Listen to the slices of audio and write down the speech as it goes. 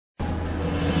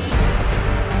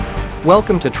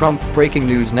Welcome to Trump Breaking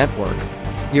News Network,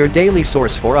 your daily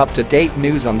source for up-to-date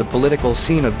news on the political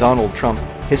scene of Donald Trump,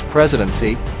 his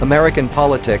presidency, American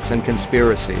politics and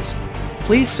conspiracies.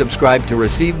 Please subscribe to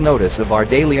receive notice of our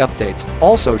daily updates.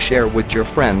 Also share with your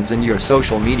friends and your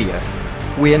social media.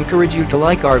 We encourage you to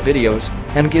like our videos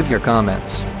and give your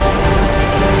comments.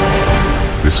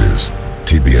 This is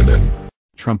TBNN.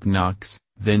 Trump knocks,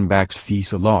 then backs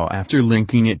FISA law after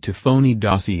linking it to phony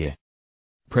dossier.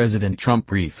 President Trump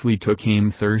briefly took aim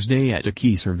Thursday at a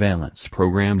key surveillance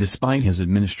program despite his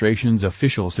administration's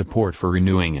official support for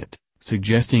renewing it,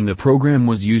 suggesting the program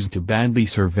was used to badly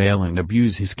surveil and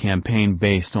abuse his campaign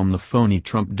based on the phony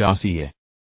Trump dossier.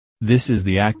 This is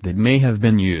the act that may have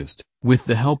been used, with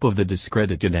the help of the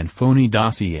discredited and phony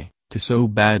dossier, to so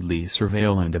badly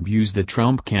surveil and abuse the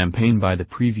Trump campaign by the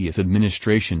previous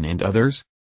administration and others?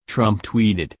 Trump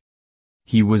tweeted.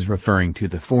 He was referring to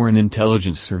the Foreign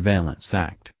Intelligence Surveillance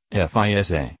Act,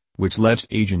 FISA, which lets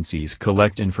agencies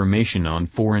collect information on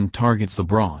foreign targets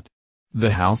abroad.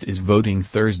 The House is voting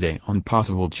Thursday on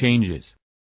possible changes.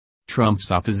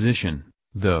 Trump's opposition,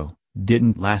 though,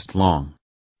 didn't last long.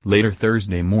 Later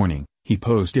Thursday morning, he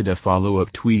posted a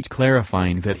follow-up tweet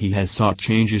clarifying that he has sought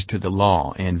changes to the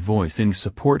law and voicing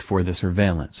support for the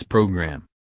surveillance program.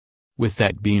 With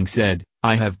that being said,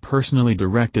 I have personally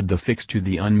directed the fix to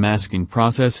the unmasking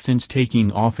process since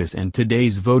taking office, and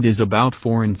today's vote is about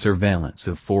foreign surveillance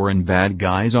of foreign bad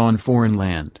guys on foreign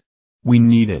land. We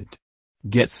need it.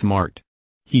 Get smart.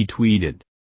 He tweeted.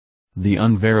 The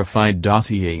unverified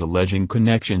dossier alleging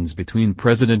connections between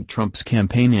President Trump's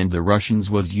campaign and the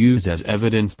Russians was used as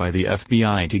evidence by the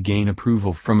FBI to gain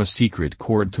approval from a secret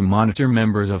court to monitor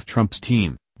members of Trump's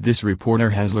team, this reporter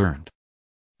has learned.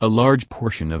 A large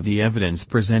portion of the evidence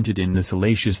presented in the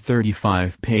salacious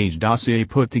 35-page dossier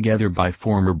put together by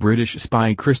former British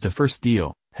spy Christopher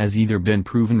Steele, has either been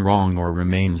proven wrong or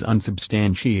remains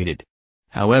unsubstantiated.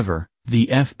 However, the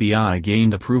FBI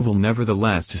gained approval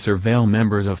nevertheless to surveil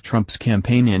members of Trump's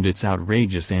campaign, and it's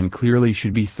outrageous and clearly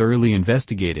should be thoroughly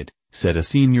investigated, said a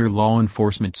senior law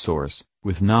enforcement source,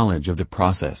 with knowledge of the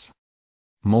process.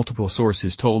 Multiple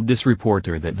sources told this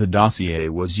reporter that the dossier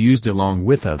was used along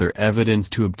with other evidence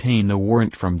to obtain a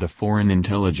warrant from the Foreign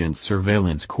Intelligence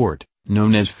Surveillance Court,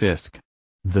 known as FISA.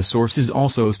 The sources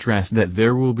also stressed that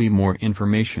there will be more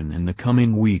information in the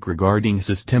coming week regarding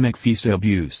systemic FISA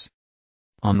abuse.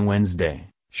 On Wednesday,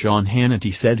 Sean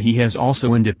Hannity said he has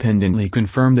also independently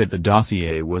confirmed that the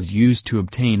dossier was used to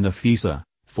obtain the FISA,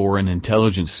 Foreign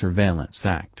Intelligence Surveillance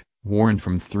Act, warrant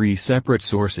from 3 separate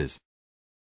sources.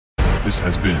 This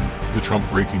has been the Trump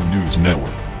Breaking News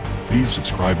Network. Please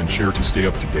subscribe and share to stay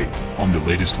up to date on the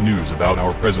latest news about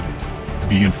our president.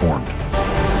 Be informed.